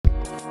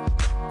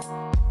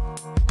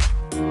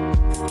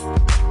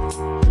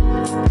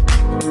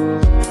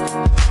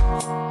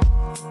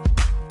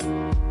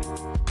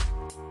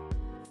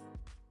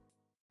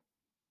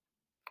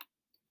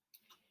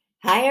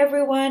Hi,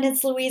 everyone.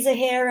 It's Louisa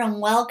here, and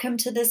welcome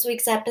to this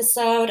week's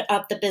episode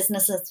of the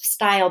Business of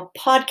Style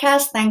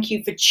podcast. Thank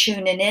you for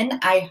tuning in.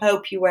 I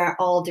hope you are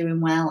all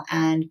doing well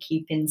and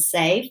keeping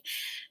safe.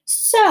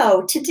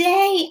 So,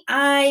 today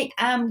I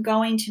am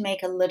going to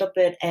make a little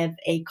bit of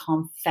a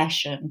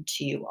confession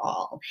to you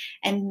all,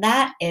 and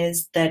that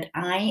is that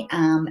I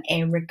am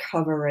a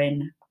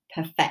recovering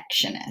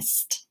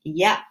perfectionist.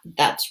 Yep,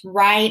 that's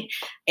right.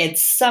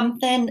 It's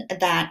something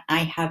that I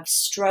have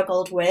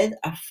struggled with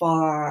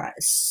for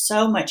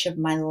so much of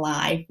my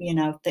life,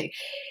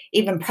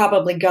 even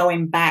probably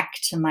going back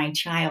to my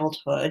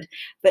childhood.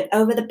 But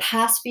over the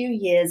past few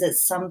years,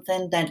 it's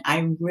something that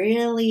I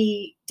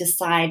really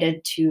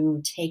decided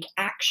to take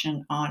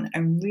action on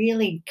and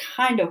really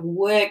kind of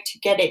work to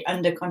get it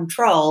under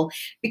control.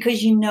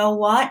 Because you know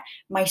what?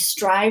 My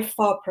strive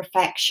for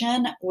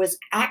perfection was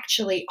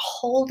actually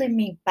holding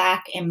me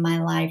back in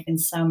my life in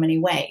so many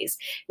ways.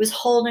 It was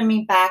holding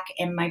me back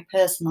in my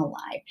personal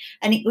life,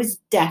 and it was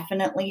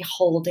definitely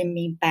holding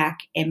me back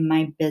in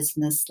my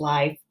business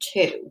life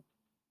too.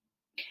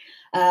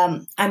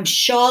 I'm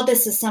sure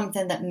this is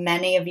something that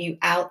many of you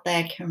out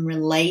there can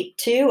relate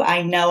to.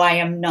 I know I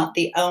am not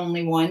the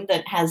only one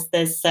that has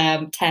this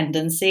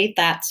tendency,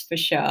 that's for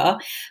sure.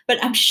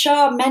 But I'm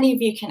sure many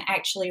of you can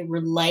actually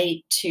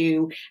relate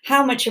to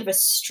how much of a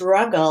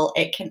struggle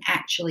it can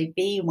actually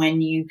be when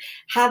you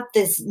have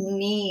this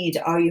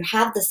need or you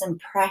have this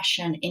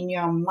impression in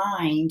your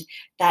mind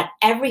that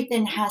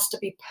everything has to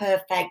be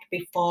perfect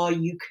before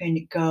you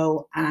can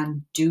go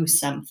and do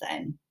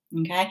something.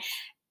 Okay.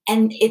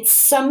 And it's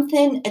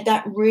something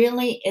that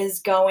really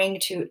is going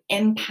to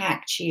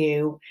impact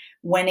you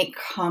when it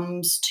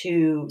comes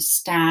to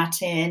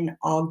starting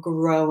or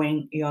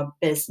growing your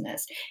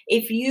business.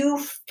 If you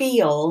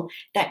feel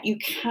that you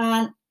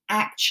can't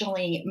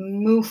actually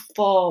move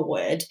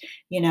forward,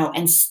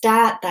 and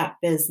start that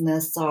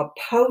business or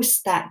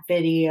post that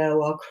video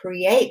or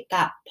create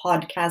that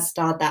podcast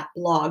or that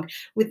blog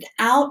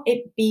without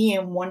it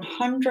being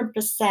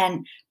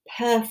 100%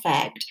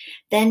 perfect,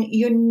 then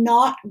you're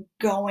not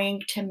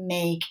going to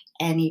make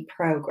any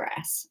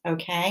progress,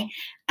 okay?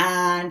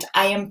 And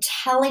I am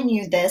telling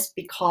you this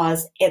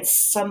because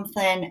it's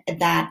something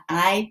that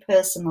I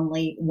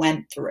personally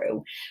went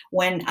through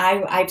when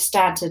I've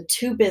started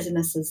two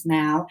businesses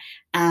now,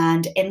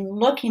 and in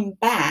looking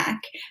back,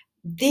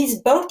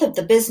 both of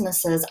the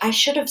businesses I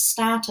should have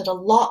started a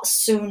lot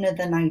sooner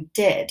than I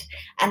did,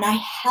 and I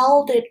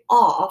held it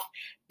off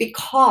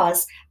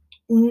because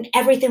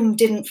everything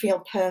didn't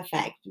feel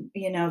perfect.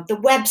 The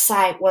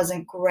website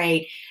wasn't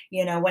great.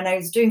 When I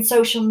was doing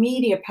social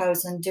media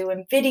posts and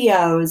doing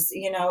videos,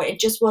 it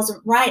just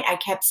wasn't right. I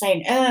kept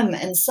saying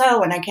and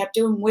so, and I kept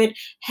doing weird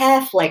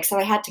hair flicks, so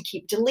I had to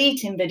keep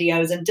deleting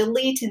videos and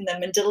deleting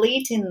them and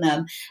deleting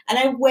them, and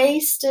I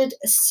wasted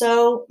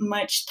so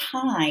much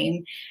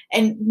time.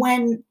 And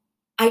when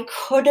I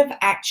could have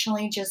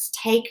actually just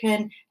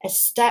taken a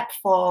step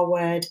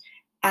forward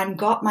and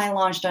got my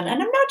launch done.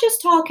 And I'm not just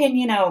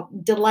talking,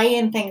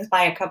 delaying things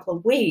by a couple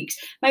of weeks.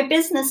 My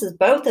businesses,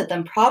 both of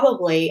them,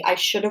 probably I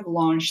should have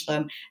launched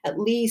them at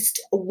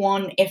least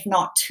 1, if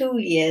not 2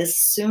 years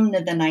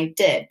sooner than I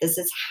did. This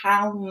is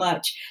how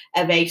much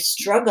of a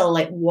struggle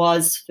it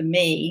was for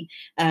me,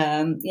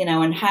 and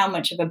how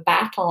much of a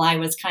battle I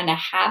was kind of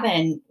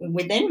having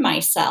within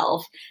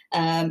myself.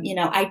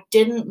 I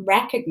didn't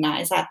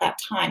recognize at that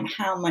time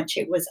how much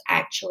it was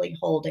actually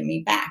holding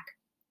me back.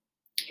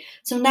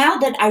 So now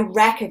that I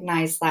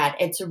recognize that,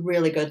 it's a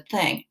really good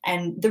thing.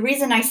 And the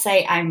reason I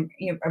say I'm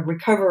a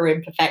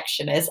recovering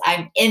perfectionist,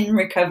 I'm in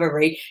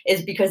recovery,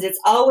 is because it's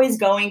always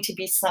going to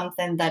be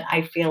something that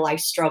I feel I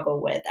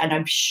struggle with. And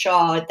I'm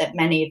sure that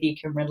many of you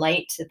can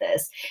relate to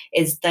this,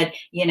 is that,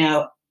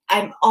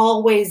 I'm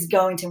always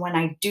going to, when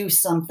I do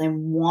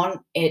something,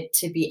 want it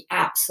to be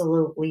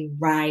absolutely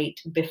right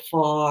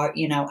before,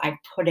 I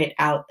put it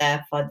out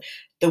there for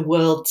the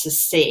world to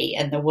see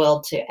and the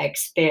world to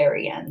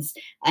experience.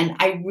 And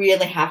I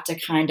really have to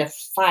kind of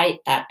fight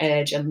that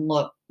urge and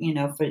look,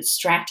 for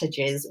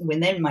strategies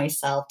within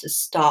myself to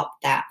stop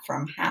that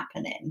from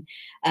happening.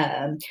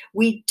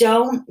 We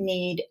don't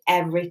need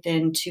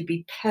everything to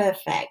be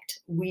perfect.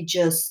 We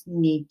just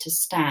need to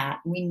start.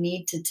 We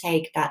need to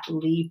take that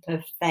leap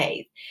of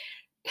faith.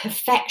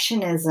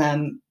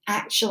 Perfectionism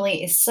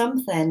actually is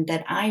something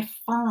that I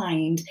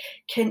find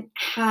can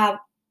have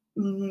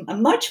a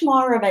much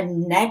more of a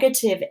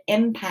negative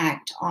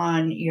impact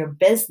on your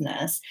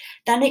business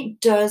than it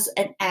does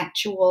an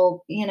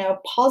actual,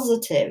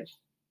 positive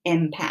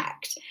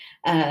impact.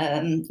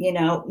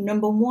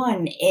 Number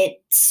one,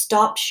 it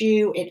stops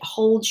you, it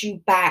holds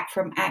you back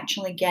from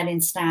actually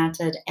getting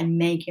started and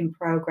making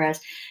progress,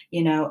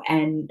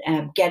 and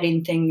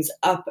getting things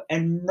up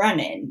and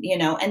running,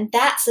 and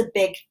that's a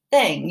big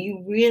thing.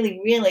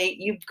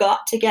 You've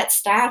got to get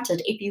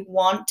started if you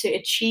want to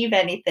achieve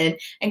anything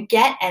and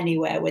get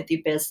anywhere with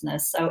your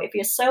business. So if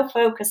you're so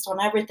focused on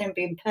everything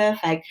being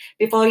perfect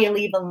before you'll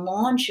even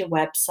launch your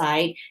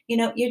website,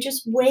 you're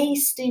just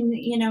wasting,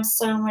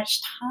 so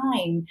much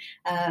time,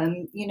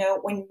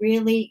 when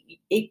really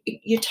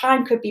your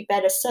time could be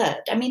better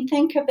served. I mean,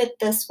 think of it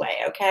this way,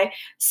 okay?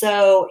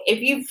 So if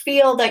you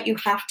feel that you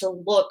have to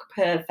look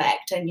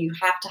perfect and you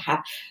have to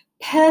have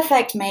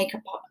perfect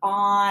makeup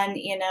on,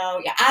 your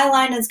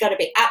eyeliner's got to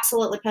be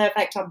absolutely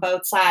perfect on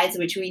both sides,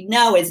 which we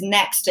know is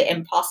next to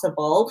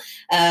impossible.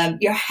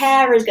 Your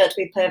hair has got to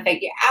be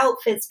perfect. Your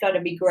outfit's got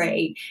to be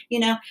great,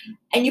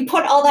 and you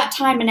put all that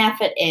time and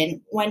effort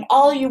in when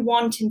all you're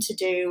wanting to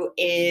do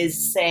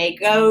is, say,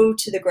 go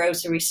to the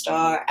grocery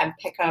store and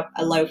pick up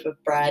a loaf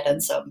of bread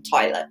and some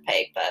toilet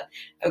paper.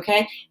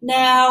 Okay.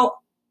 Now,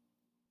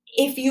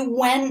 if you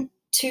went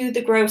to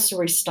the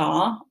grocery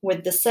store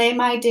with the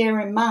same idea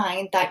in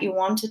mind that you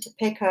wanted to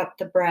pick up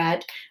the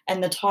bread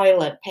and the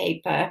toilet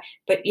paper,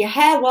 but your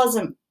hair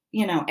wasn't,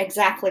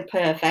 exactly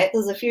perfect,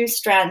 there's a few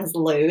strands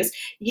loose,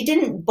 you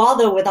didn't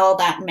bother with all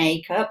that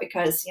makeup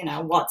because,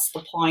 what's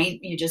the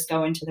point? You just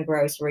go into the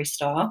grocery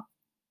store.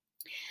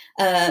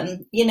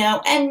 And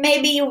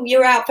maybe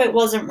your outfit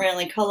wasn't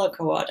really color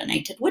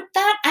coordinated. Would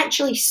that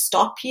actually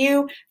stop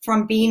you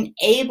from being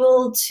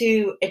able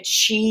to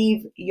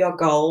achieve your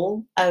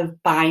goal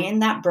of buying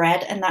that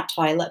bread and that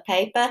toilet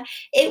paper?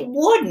 It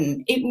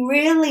wouldn't. It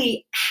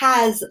really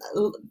has,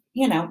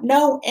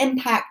 no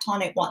impact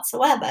on it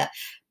whatsoever.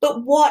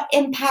 But what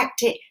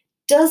impact it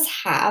does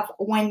have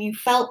when you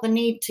felt the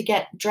need to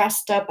get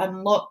dressed up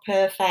and look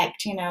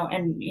perfect,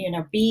 and,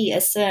 be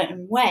a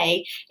certain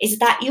way, is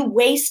that you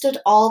wasted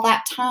all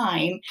that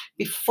time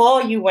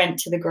before you went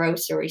to the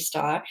grocery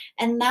store.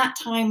 And that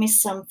time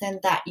is something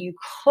that you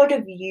could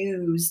have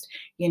used,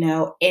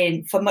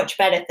 in for much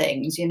better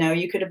things.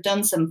 You could have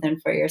done something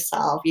for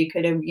yourself. You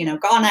could have,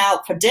 gone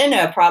out for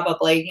dinner,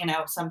 probably,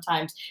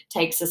 sometimes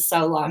takes us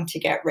so long to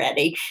get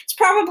ready. It's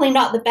probably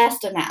not the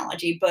best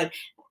analogy, but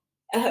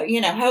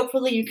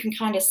hopefully you can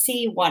kind of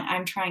see what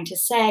I'm trying to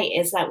say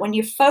is that when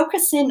you're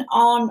focusing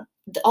on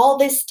all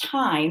this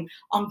time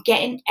on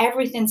getting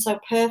everything so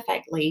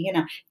perfectly,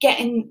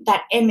 getting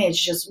that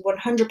image just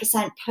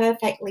 100%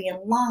 perfectly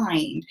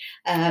aligned,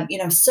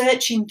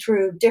 searching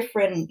through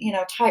different,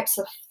 types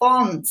of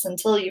fonts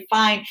until you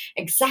find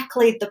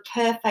exactly the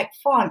perfect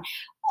font.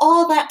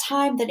 All that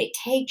time that it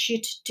takes you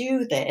to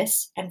do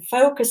this and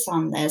focus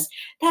on this,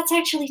 that's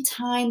actually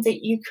time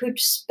that you could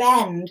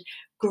spend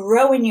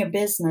growing your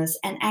business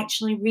and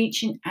actually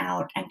reaching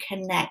out and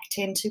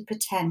connecting to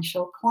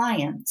potential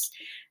clients.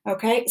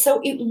 Okay,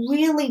 so it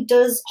really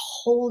does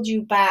hold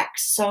you back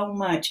so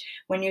much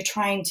when you're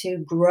trying to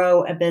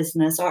grow a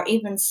business or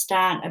even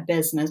start a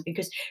business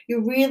because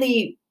you're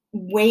really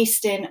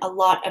wasting a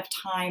lot of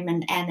time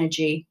and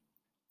energy,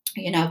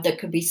 that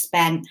could be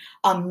spent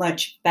on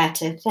much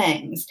better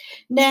things.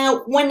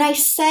 Now, when I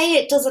say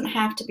it doesn't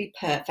have to be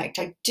perfect,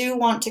 I do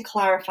want to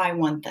clarify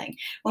one thing.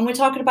 When we're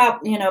talking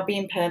about,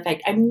 being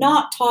perfect, I'm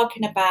not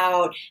talking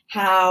about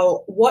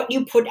how what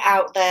you put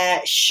out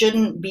there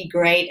shouldn't be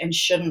great and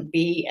shouldn't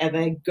be of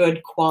a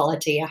good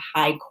quality, a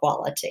high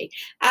quality.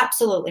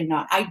 Absolutely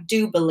not. I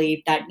do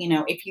believe that,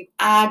 if you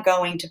are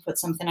going to put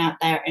something out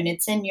there and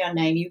it's in your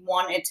name, you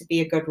want it to be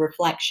a good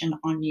reflection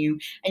on you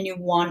and you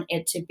want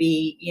it to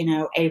be,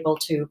 able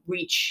to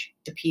reach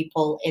the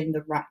people in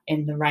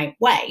the right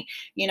way.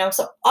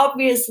 So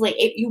obviously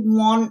if you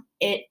want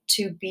it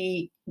to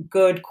be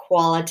good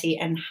quality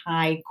and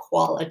high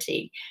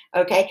quality,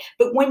 okay,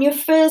 but when you're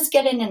first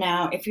getting it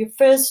out, if you're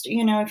first,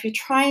 if you're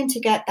trying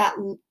to get that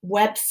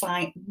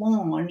website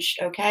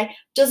launched, okay,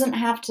 doesn't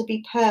have to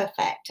be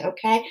perfect,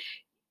 okay,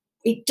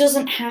 it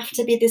doesn't have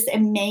to be this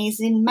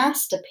amazing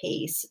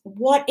masterpiece.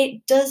 What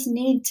it does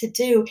need to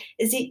do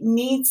is it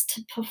needs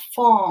to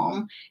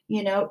perform,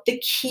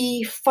 the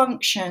key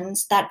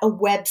functions that a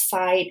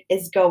website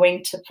is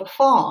going to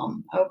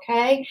perform.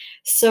 Okay.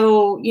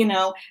 So,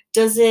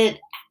 does it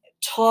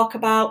talk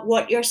about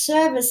what your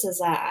services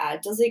are?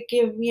 Does it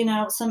give,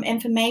 some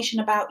information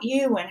about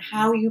you and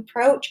how you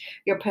approach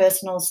your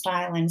personal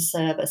styling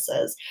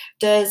services?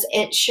 Does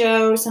it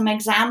show some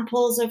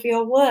examples of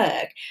your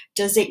work?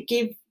 Does it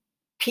give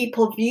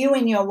people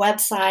viewing your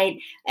website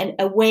and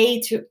a way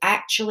to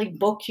actually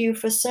book you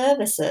for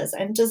services?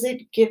 And does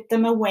it give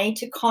them a way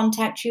to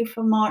contact you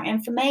for more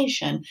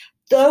information?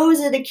 Those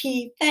are the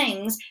key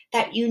things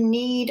that you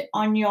need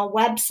on your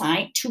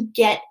website to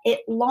get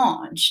it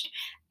launched.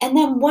 And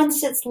then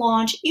once it's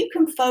launched, you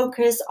can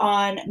focus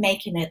on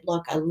making it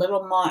look a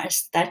little more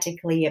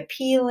aesthetically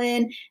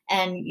appealing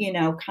and,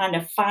 kind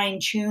of fine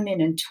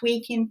tuning and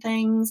tweaking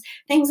things.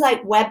 Things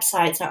like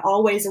websites are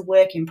always a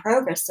work in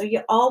progress. So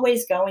you're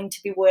always going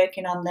to be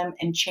working on them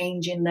and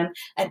changing them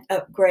and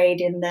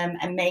upgrading them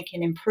and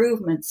making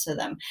improvements to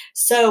them.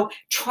 So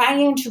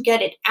trying to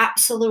get it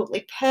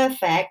absolutely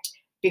perfect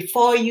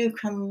before you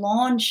can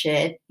launch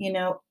it,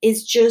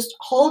 is just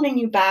holding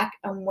you back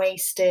and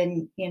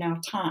wasting,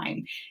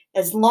 time.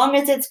 As long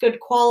as it's good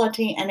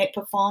quality and it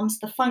performs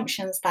the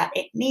functions that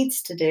it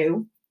needs to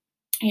do,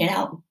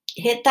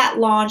 hit that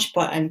launch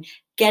button,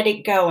 get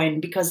it going,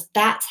 because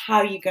that's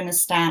how you're going to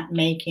start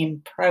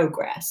making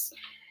progress.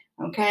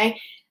 Okay.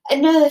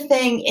 Another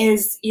thing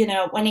is,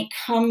 when it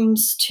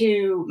comes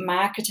to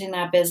marketing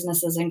our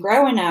businesses and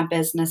growing our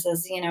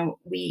businesses,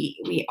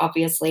 we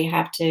obviously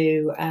have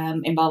to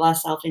involve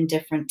ourselves in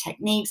different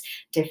techniques,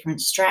 different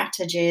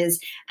strategies,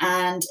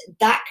 and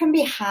that can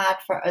be hard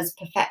for us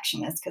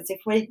perfectionists, because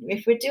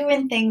if we're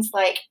doing things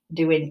like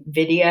doing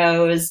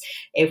videos,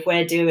 if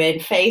we're doing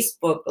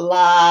Facebook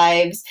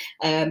lives,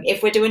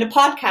 if we're doing a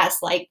podcast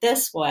like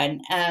this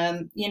one,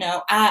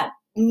 our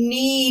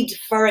need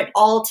for it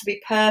all to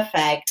be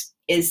perfect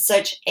is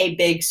such a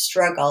big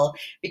struggle,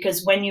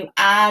 because when you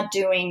are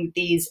doing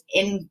these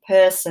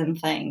in-person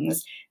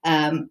things,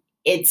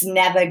 it's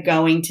never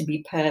going to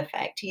be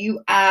perfect.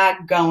 You are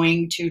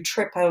going to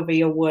trip over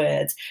your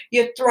words.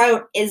 Your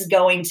throat is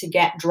going to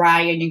get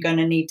dry and you're going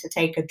to need to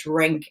take a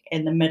drink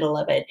in the middle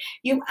of it.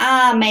 You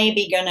are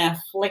maybe going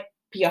to flick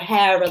your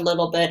hair a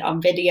little bit on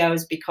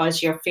videos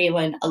because you're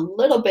feeling a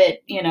little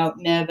bit,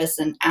 nervous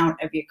and out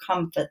of your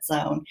comfort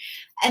zone.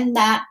 And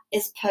that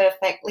is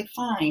perfectly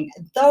fine.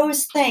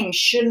 Those things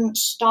shouldn't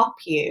stop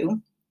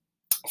you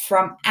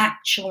from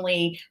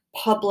actually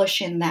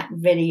publishing that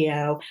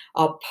video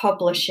or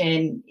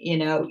publishing,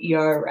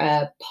 your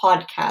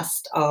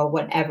podcast or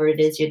whatever it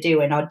is you're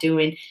doing, or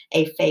doing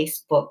a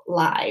Facebook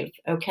live.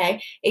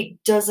 Okay. It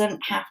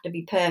doesn't have to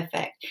be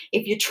perfect.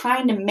 If you're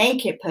trying to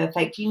make it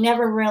perfect, you're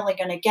never really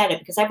going to get it,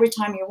 because every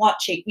time you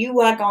watch it,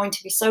 you are going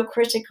to be so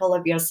critical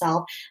of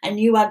yourself, and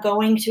you are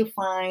going to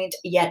find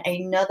yet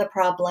another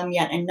problem.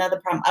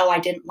 Oh, I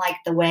didn't like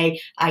the way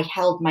I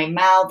held my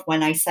mouth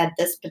when I said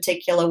this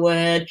particular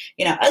word.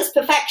 Us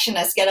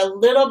perfectionists get a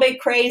little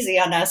bit crazy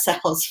on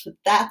ourselves,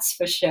 that's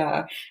for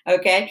sure.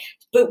 Okay.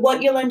 But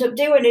what you'll end up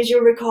doing is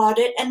you'll record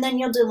it and then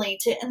you'll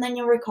delete it, and then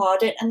you'll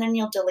record it and then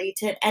you'll delete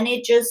it. And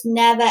it just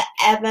never,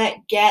 ever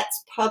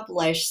gets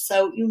published.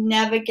 So you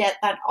never get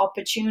that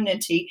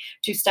opportunity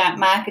to start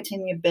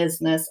marketing your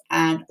business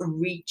and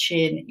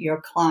reaching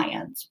your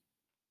clients.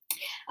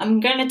 I'm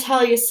going to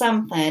tell you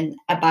something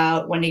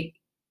about when it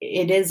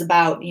is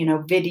about,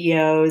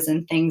 videos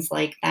and things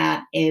like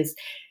that, is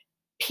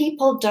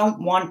people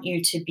don't want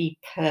you to be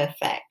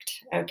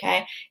perfect,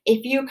 okay?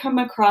 If you come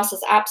across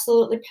as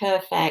absolutely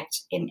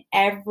perfect in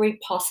every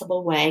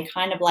possible way,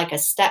 kind of like a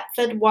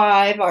Stepford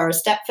wife or a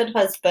Stepford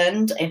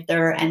husband, if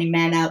there are any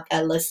men out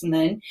there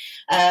listening,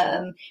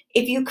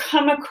 if you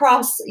come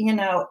across,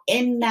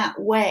 in that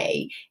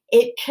way,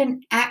 it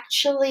can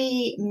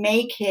actually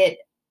make it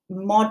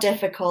more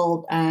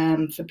difficult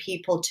for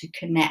people to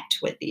connect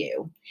with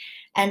you.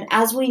 And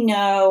as we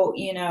know,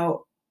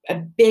 a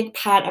big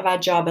part of our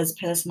job as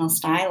personal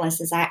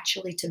stylists is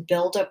actually to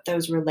build up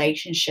those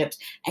relationships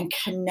and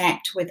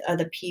connect with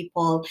other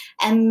people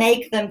and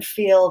make them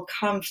feel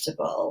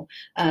comfortable.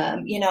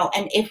 And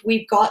if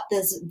we've got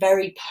this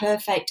very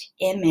perfect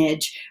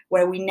image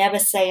where we never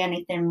say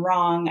anything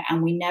wrong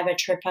and we never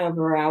trip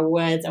over our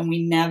words and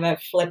we never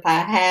flip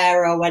our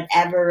hair or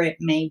whatever it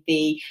may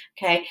be,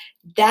 okay,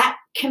 that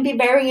can be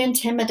very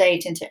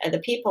intimidating to other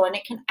people, and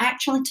it can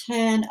actually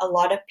turn a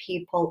lot of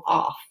people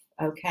off.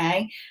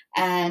 Okay.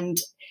 And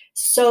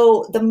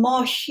so the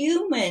more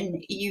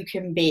human you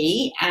can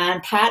be,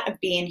 and part of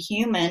being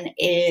human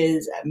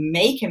is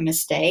making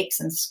mistakes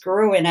and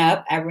screwing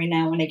up every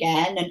now and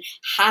again and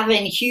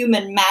having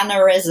human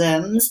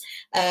mannerisms,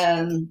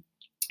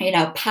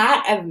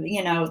 part of,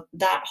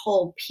 that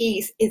whole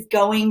piece is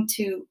going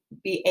to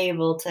be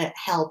able to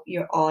help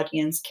your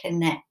audience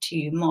connect to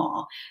you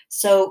more.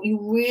 So you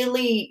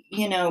really,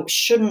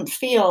 shouldn't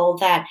feel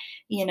that,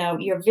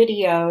 your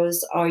videos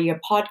or your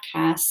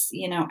podcasts,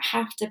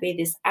 have to be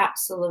this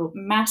absolute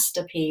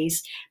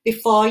masterpiece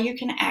before you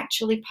can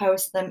actually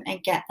post them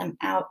and get them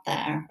out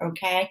there.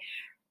 Okay.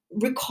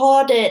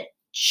 Record it,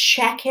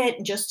 check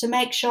it just to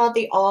make sure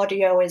the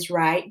audio is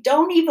right.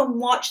 Don't even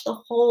watch the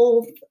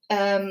whole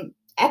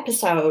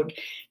episode.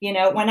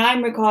 When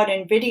I'm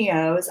recording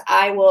videos,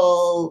 I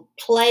will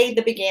play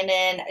the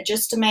beginning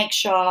just to make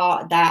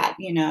sure that,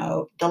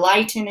 the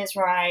lighting is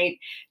right,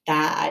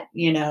 that,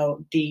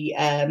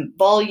 the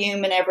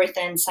volume and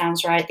everything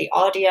sounds right, the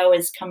audio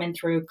is coming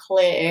through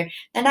clear.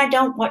 Then I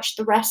don't watch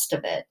the rest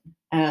of it.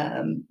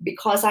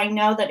 Because I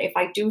know that if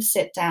I do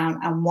sit down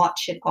and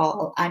watch it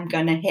all, I'm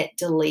going to hit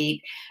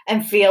delete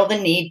and feel the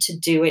need to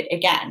do it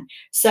again.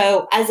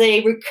 So as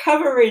a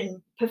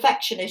recovering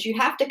perfectionist, you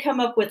have to come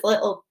up with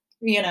little,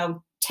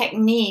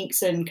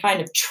 techniques and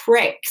kind of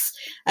tricks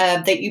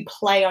that you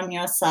play on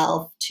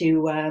yourself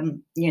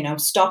to,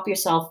 stop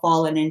yourself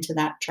falling into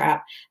that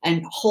trap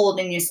and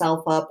holding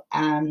yourself up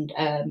and,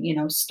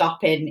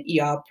 stopping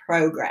your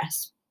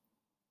progress.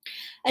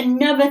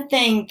 Another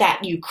thing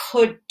that you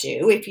could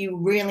do if you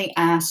really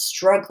are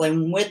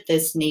struggling with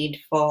this need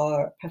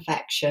for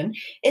perfection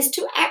is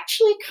to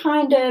actually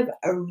kind of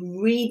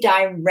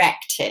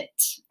redirect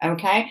it.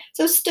 Okay.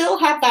 So still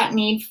have that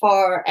need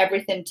for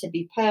everything to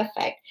be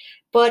perfect.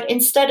 But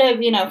instead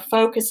of,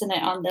 focusing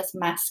it on this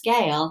mass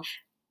scale,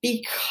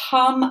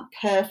 become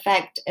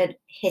perfect at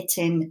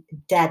hitting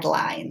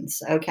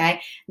deadlines.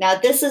 Okay. Now,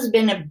 this has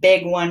been a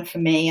big one for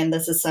me, and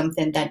this is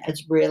something that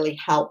has really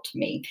helped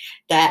me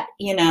that,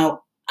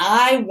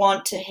 I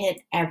want to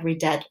hit every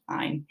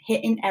deadline.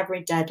 Hitting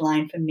every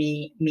deadline for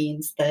me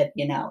means that,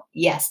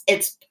 yes,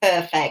 it's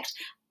perfect.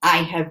 I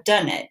have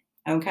done it.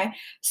 Okay.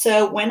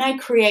 So when I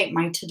create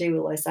my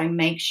to-do list, I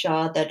make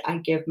sure that I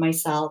give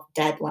myself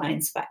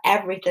deadlines for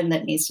everything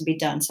that needs to be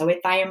done. So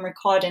if I am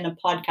recording a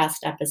podcast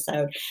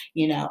episode,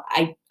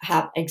 I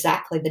have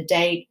exactly the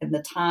date and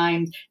the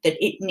time that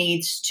it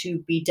needs to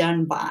be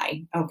done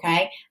by.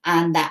 Okay.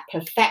 And that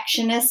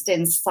perfectionist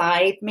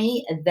inside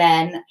me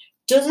then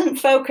doesn't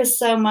focus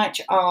so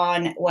much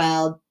on,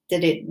 well,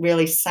 did it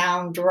really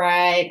sound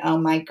right? Oh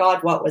my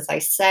God, what was I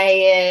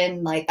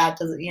saying? Like that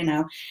doesn't,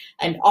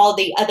 and all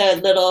the other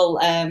little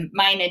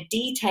minor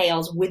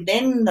details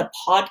within the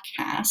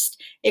podcast.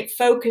 It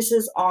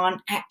focuses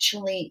on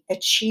actually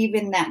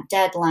achieving that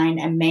deadline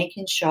and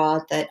making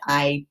sure that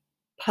I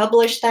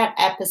publish that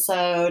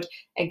episode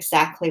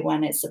exactly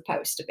when it's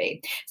supposed to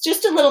be. It's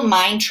just a little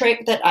mind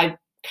trick that I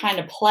kind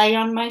of play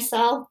on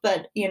myself,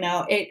 but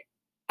it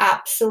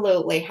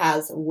absolutely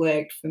has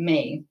worked for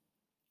me.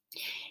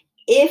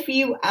 If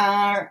you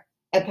are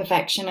a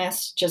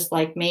perfectionist just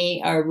like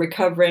me, or a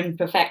recovering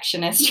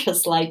perfectionist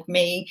just like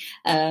me,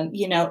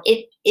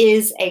 it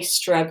is a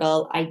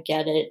struggle. I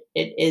get it.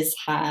 It is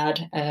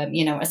hard,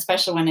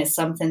 especially when it's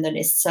something that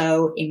is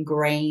so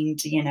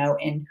ingrained,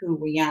 in who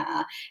we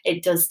are.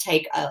 It does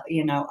take a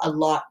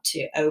lot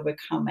to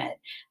overcome it.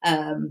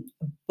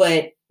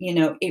 But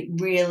it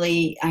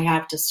really, I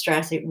have to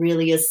stress, it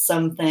really is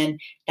something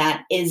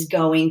that is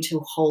going to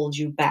hold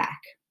you back.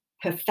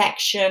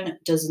 Perfection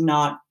does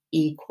not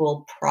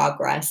equal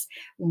progress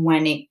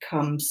when it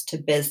comes to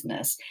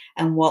business.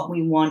 And what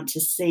we want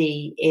to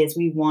see is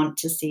we want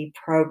to see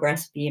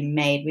progress being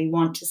made. We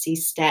want to see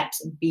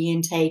steps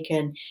being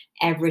taken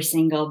every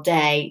single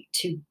day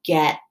to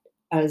get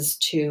us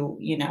to,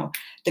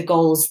 the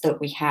goals that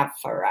we have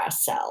for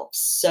ourselves.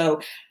 So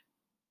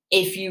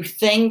if you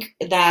think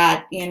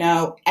that,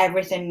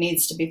 everything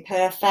needs to be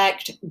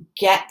perfect,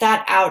 get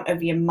that out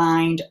of your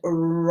mind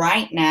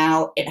right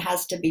now. It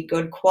has to be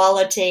good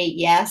quality.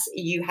 Yes,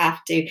 you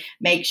have to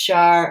make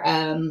sure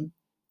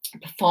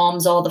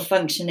performs all the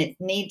function it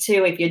needs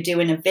to. If you're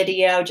doing a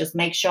video, just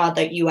make sure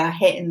that you are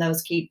hitting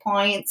those key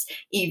points,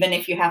 even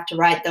if you have to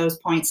write those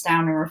points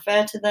down and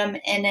refer to them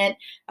in it.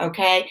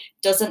 Okay.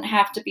 Doesn't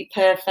have to be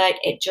perfect.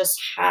 It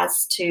just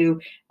has to,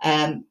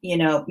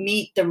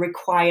 meet the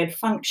required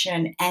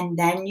function, and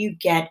then you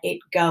get it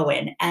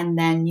going, and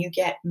then you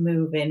get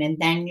moving, and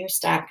then you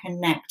start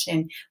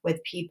connecting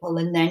with people,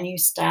 and then you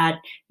start,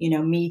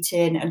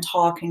 meeting and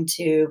talking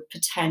to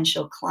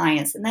potential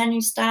clients, and then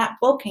you start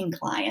booking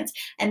clients,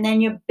 and then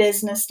your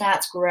business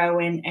starts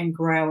growing and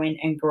growing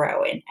and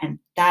growing. And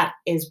that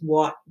is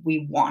what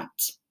we want.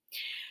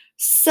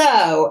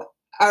 So,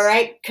 all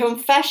right,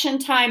 confession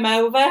time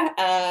over.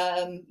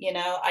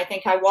 I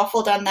think I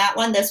waffled on that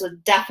one. This was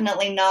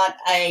definitely not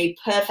a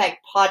perfect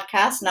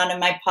podcast. None of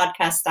my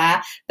podcasts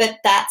are, but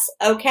that's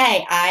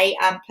okay. I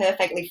am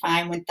perfectly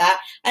fine with that.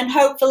 And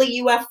hopefully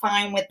you are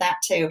fine with that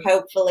too.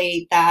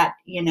 Hopefully that,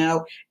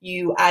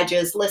 you are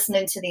just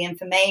listening to the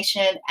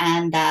information,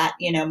 and that,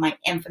 my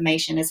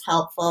information is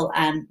helpful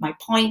and my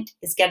point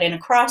is getting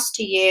across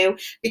to you,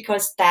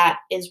 because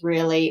that is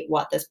really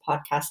what this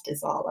podcast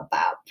is all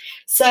about.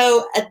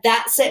 So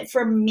that's it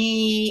from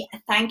me.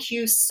 Thank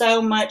you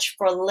so much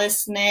for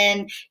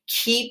listening.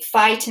 Keep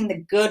fighting the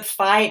good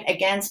fight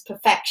against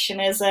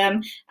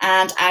perfectionism,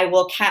 and I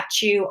will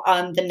catch you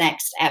on the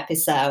next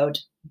episode.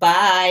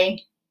 Bye.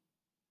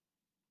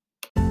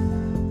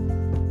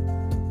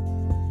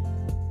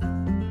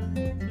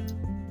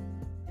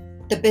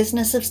 The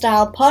Business of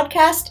Style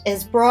podcast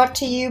is brought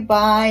to you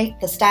by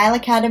the Style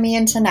Academy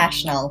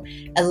International,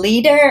 a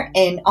leader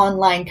in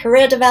online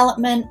career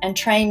development and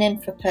training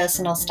for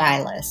personal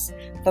stylists.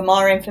 For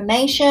more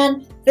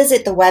information,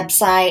 visit the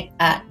website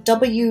at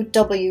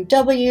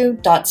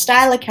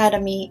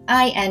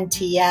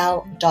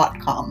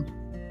www.styleacademyintl.com.